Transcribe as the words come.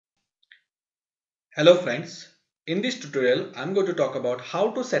Hello friends, in this tutorial I'm going to talk about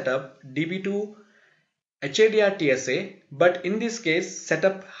how to set up Db2 HADR TSA, but in this case set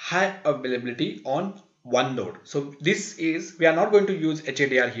up high availability on one node. So we are not going to use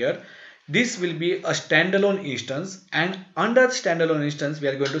HADR here. This will be a standalone instance, and under standalone instance we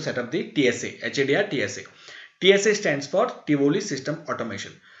are going to set up the TSA, HADR TSA. TSA stands for Tivoli System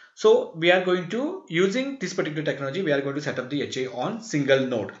Automation. So we are going to, using this particular technology, we are going to set up the HA on single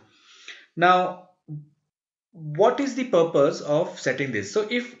node. Now, what is the purpose of setting this? So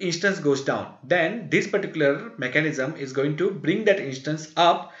if instance goes down, then this particular mechanism is going to bring that instance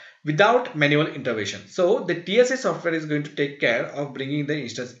up without manual intervention. So the TSA software is going to take care of bringing the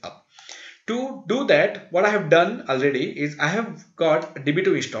instance up. To do that, what I have done already is I have got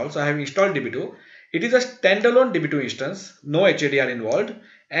Db2 installed. So I have installed Db2. It is a standalone Db2 instance, no HADR involved,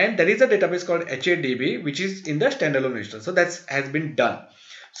 and there is a database called HADB which is in the standalone instance. So that has been done.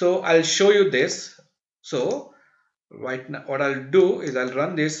 So I'll show you this. So right now what I'll do is I'll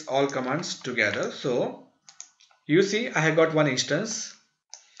run this all commands together. So you see I have got one instance.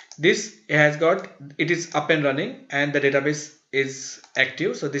 This has got, it is up and running and the database is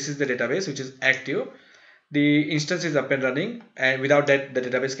active. So this is the database which is active. The instance is up and running, and without that the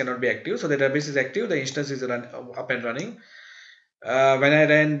database cannot be active. So the database is active, the instance is up and running. When I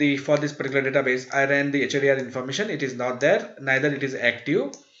ran for this particular database, I ran the HADR information. It is not there, neither it is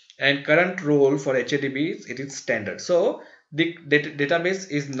active, and current role for HADB is, it is standard. So the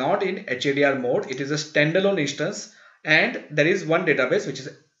database is not in HADR mode. It is a standalone instance, and there is one database which is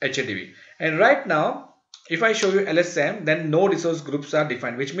HADB. And right now, if I show you LSM, then no resource groups are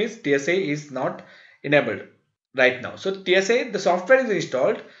defined, which means TSA is not enabled right now. So TSA, the software is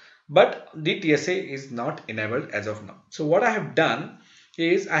installed, but the TSA is not enabled as of now. So what I have done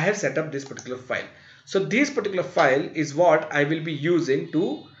is I have set up this particular file. So this particular file is what I will be using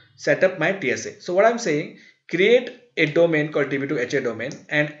to set up my TSA. So what I'm saying, create a domain called db2ha domain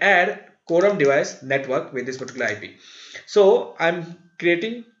and add quorum device network with this particular IP. So I'm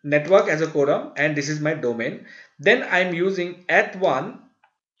creating network as a quorum and this is my domain. Then I'm using eth1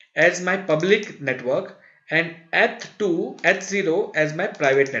 as my public network and eth2, eth0 as my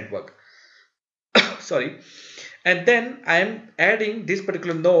private network. Sorry. And then I am adding this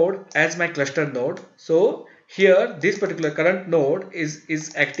particular node as my cluster node. So here this particular current node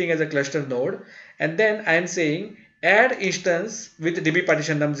is acting as a cluster node, and then I am saying add instance with db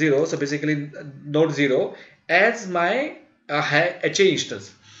partition num 0, so basically node 0 as my HA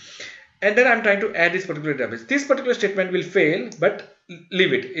instance, and then I'm trying to add this particular database. This particular statement will fail, but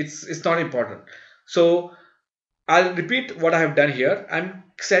leave it, it's not important. So I'll repeat what I have done here. I'm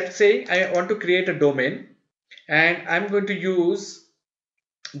saying I want to create a domain, and I'm going to use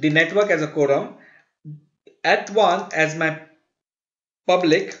the network as a quorum, eth1 as my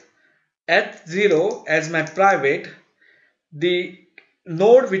public, eth0 as my private. The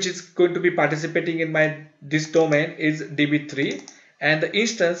node which is going to be participating in my this domain is db3, and the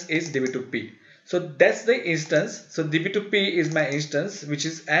instance is db2p. So that's the instance. So db2p is my instance, which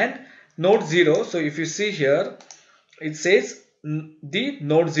is, and node 0. So if you see here, it says the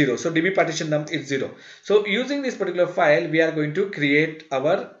node 0. So db partition num is 0. So using this particular file, we are going to create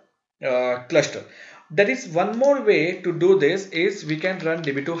our cluster. There is one more way to do this, is we can run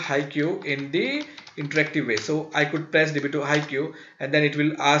db2 hiq in the interactive way. So I could press db2 hiq and then it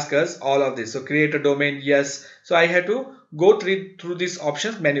will ask us all of this. So create a domain, yes. So I had to go through these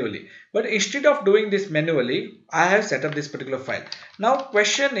options manually, but instead of doing this manually, I have set up this particular file. Now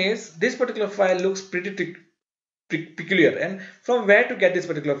question is, this particular file looks pretty peculiar, and from where to get this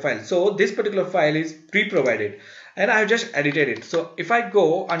particular file? So this particular file is pre-provided and I have just edited it. So if I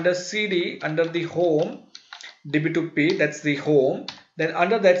go under CD, under the home, db2p, that's the home, then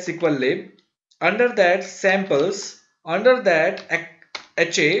under that SQL lib, under that samples, under that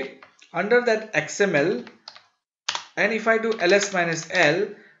HA, under that XML, and if I do ls-l,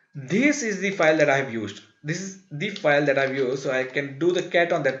 this is the file that I have used. This is the file that I've used. So I can do the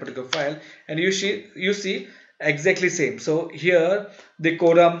cat on that particular file, and you see exactly same. So here the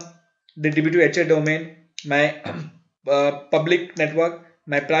quorum, the db2ha domain, my public network,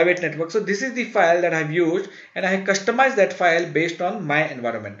 my private network. So this is the file that I've used, and I have customized that file based on my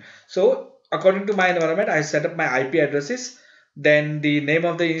environment. So according to my environment, I set up my IP addresses, then the name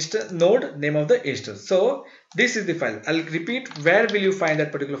of the instance node, name of the instance. So this is the file. I'll repeat, where will you find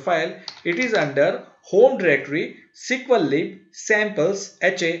that particular file? It is under home directory, SQL lib, samples,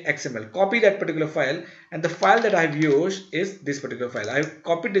 HA, XML. Copy that particular file, and the file that I've used is this particular file. I've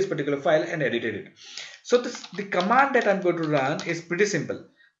copied this particular file and edited it. So the command that I'm going to run is pretty simple.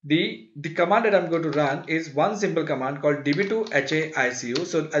 the command that I'm going to run is one simple command called db2 ICU.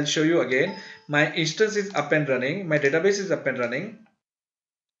 So I'll show you again. My instance is up and running, my database is up and running.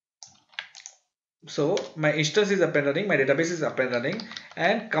 So my instance is up and running, my database is up and running,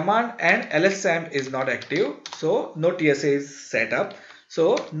 and command and lsam is not active, so no TSA is set up.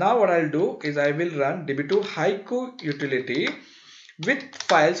 So now what I'll do is I will run db2 haiku utility with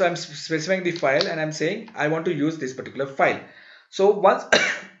file. So I'm specifying the file and I'm saying I want to use this particular file. So once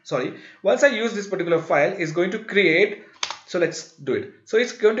once I use this particular file, is going to create, so let's do it. So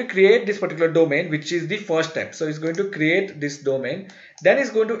it's going to create this particular domain, which is the first step. So it's going to create this domain, then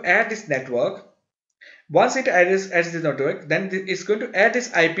it's going to add this network. Once it adds this network, then it's going to add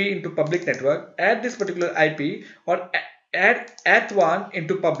this IP into public network, add this particular IP, or add @1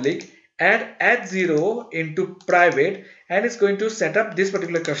 into public, add @0 into private, and it's going to set up this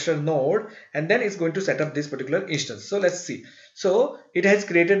particular cluster node, and then it's going to set up this particular instance. So let's see. So it has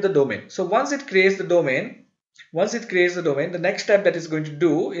created the domain. So once it creates the domain, the next step that it's going to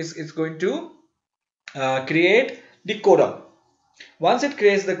do is it's going to create the quorum. Once it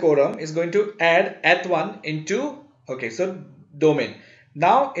creates the quorum, it's going to add @1 into, okay, so domain.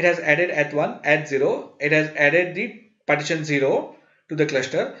 Now it has added @1, @0, it has added the partition 0 to the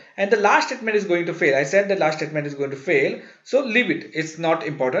cluster, and the last statement is going to fail. I said the last statement is going to fail, so leave it. It's not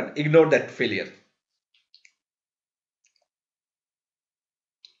important. Ignore that failure.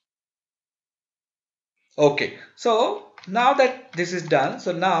 Okay, so now that this is done,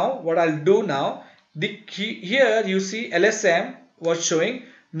 so now what I'll do now, here you see LSM was showing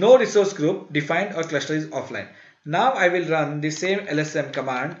no resource group defined or cluster is offline. Now I will run the same LSM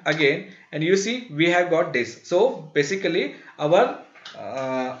command again, and you see we have got this. So basically our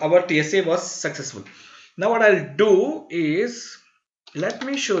TSA was successful. Now what I'll do is, let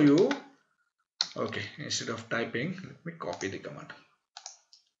me show you. Okay, instead of typing, let me copy the command.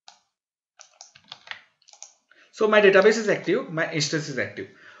 So my database is active, my instance is active.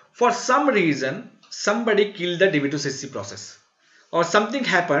 For some reason, somebody killed the db2 CC process, or something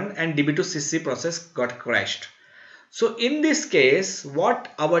happened and db2 CC process got crashed. So in this case, what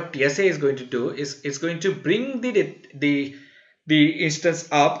our TSA is going to do is it's going to bring the instance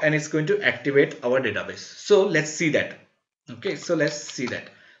up, and it's going to activate our database. So let's see that. Okay, so let's see that.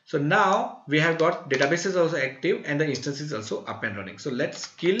 So now we have got database is also active and the instance is also up and running. So let's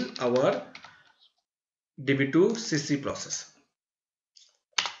kill our db2 CC process.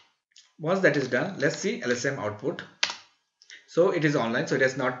 Once that is done, let's see LSM output. So it is online, so it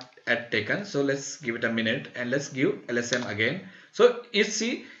has not yet taken. So let's give it a minute and let's give LSM again. So you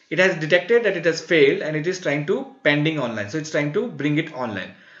see it has detected that it has failed and it is trying to pending online. So it's trying to bring it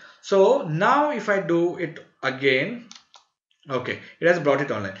online. So now if I do it again, okay, it has brought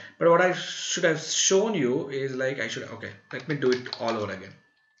it online. But what I should have shown you is like okay, let me do it all over again.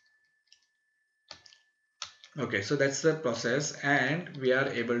 Okay, so that's the process, and we are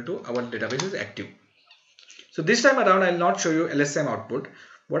able to, our database is active. So this time around I'll not show you LSM output.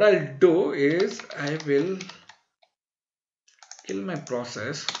 What I'll do is I will kill my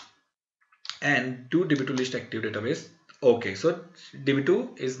process and do db2 list active database. Okay, so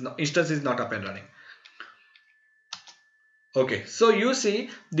db2 is instance is not up and running. Okay, so you see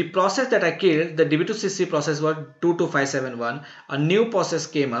the process that I killed, the db2 CC process was 22571. A new process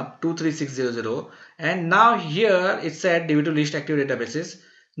came up 23600, and now here it said db2 list active databases,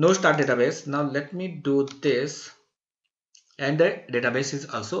 no start database. Now let me do this, and the database is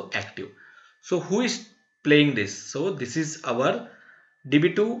also active. So who is playing this? So this is our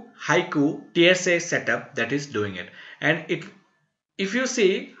db2 haiku TSA setup that is doing it. And if you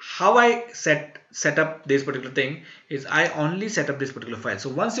see how I set up this particular thing, is I only set up this particular file. So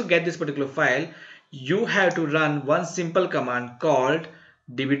once you get this particular file, you have to run one simple command called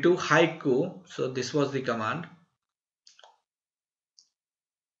db2 haiku. So this was the command,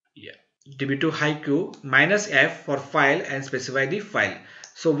 yeah, db2 haiku -f for file and specify the file.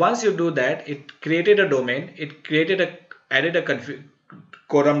 So once you do that, it created a domain, it created added a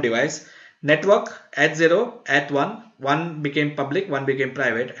quorum device, network @0, @1, one became public, one became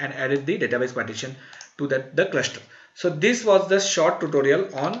private, and added the database partition to the cluster. So this was the short tutorial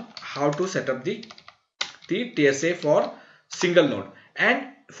on how to set up the TSA for single node. And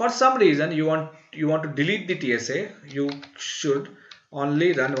for some reason you want to delete the TSA, you should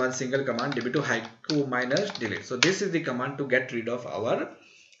only run one single command, db2 haiku -delete. So this is the command to get rid of our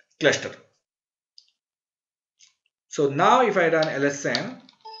cluster. So now if I run LSM,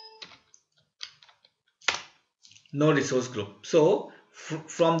 no resource group. So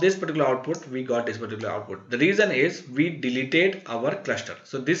from this particular output we got this particular output. The reason is we deleted our cluster.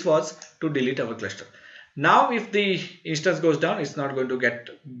 So this was to delete our cluster. Now if the instance goes down, it's not going to get,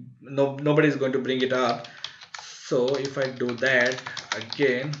 nobody is going to bring it up. So if I do that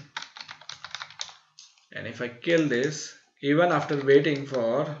again, and if I kill this, even after waiting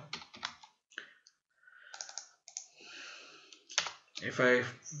for, if I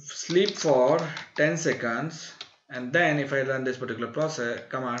sleep for 10 seconds, and then if I run this particular process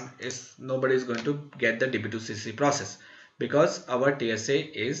command, is nobody is going to get the db2 TSA process, because our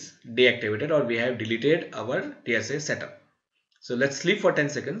TSA is deactivated, or we have deleted our TSA setup. So let's sleep for 10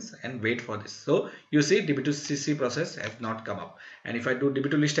 seconds and wait for this. So you see db2 TSA process has not come up, and if I do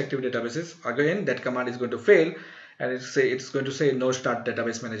db2 list active databases, again that command is going to fail, and it's going to say no start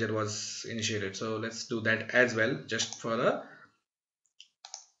database manager was initiated. So let's do that as well, just for a,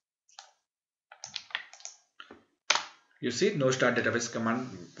 you see no start database command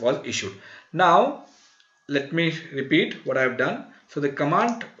was issued. Now let me repeat what I have done. So the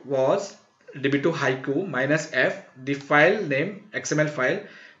command was db2 haiku -f, the file name XML file.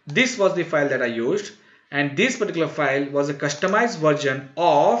 This was the file that I used, and this particular file was a customized version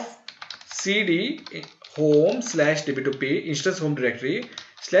of cd home / db2p instance home directory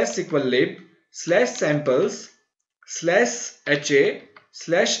 / sqllib / samples / ha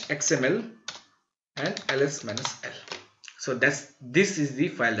 / xml and ls-l. So this is the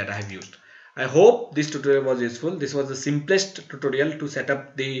file that I have used. I hope this tutorial was useful. This was the simplest tutorial to set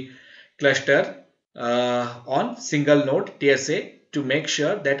up the cluster on single node TSA, to make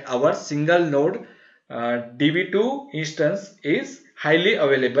sure that our single node db2 instance is highly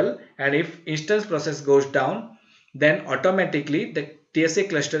available, and if instance process goes down, then automatically the TSA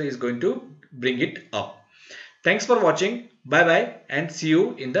cluster is going to bring it up. Thanks for watching. Bye bye, and see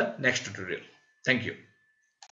you in the next tutorial. Thank you.